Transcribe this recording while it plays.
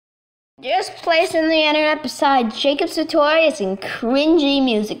Just placing the internet beside Jacob's tutorials and cringy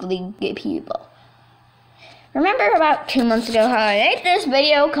music league people. Remember about 2 months ago how I made this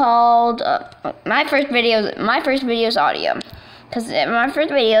video called my first videos audio, because in my first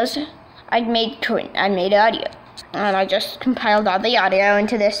videos I made audio, and I just compiled all the audio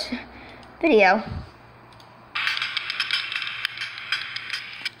into this video.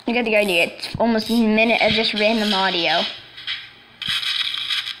 You get the idea. It's almost a minute of just random audio.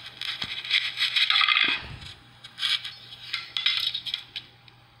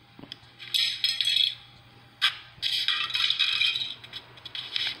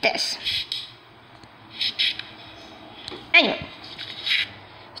 This. Anyway,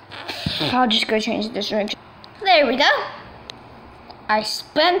 I'll just go change the direction. There we go. I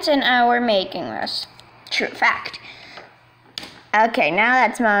spent an hour making this. True fact. Okay, now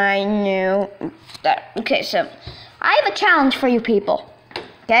that's my new. Okay, so I have a challenge for you people.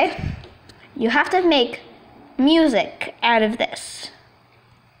 Okay, you have to make music out of this.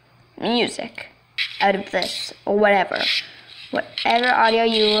 Music out of this, or whatever. Whatever audio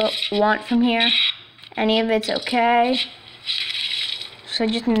you want from here, any of it's okay. So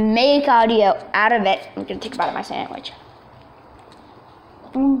just make audio out of it. I'm gonna take a bite of my sandwich.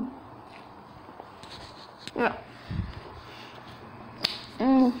 Yeah.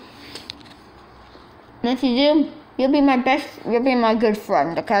 And if you do, you'll be my good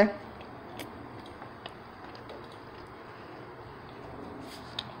friend, okay?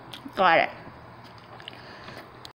 Got it.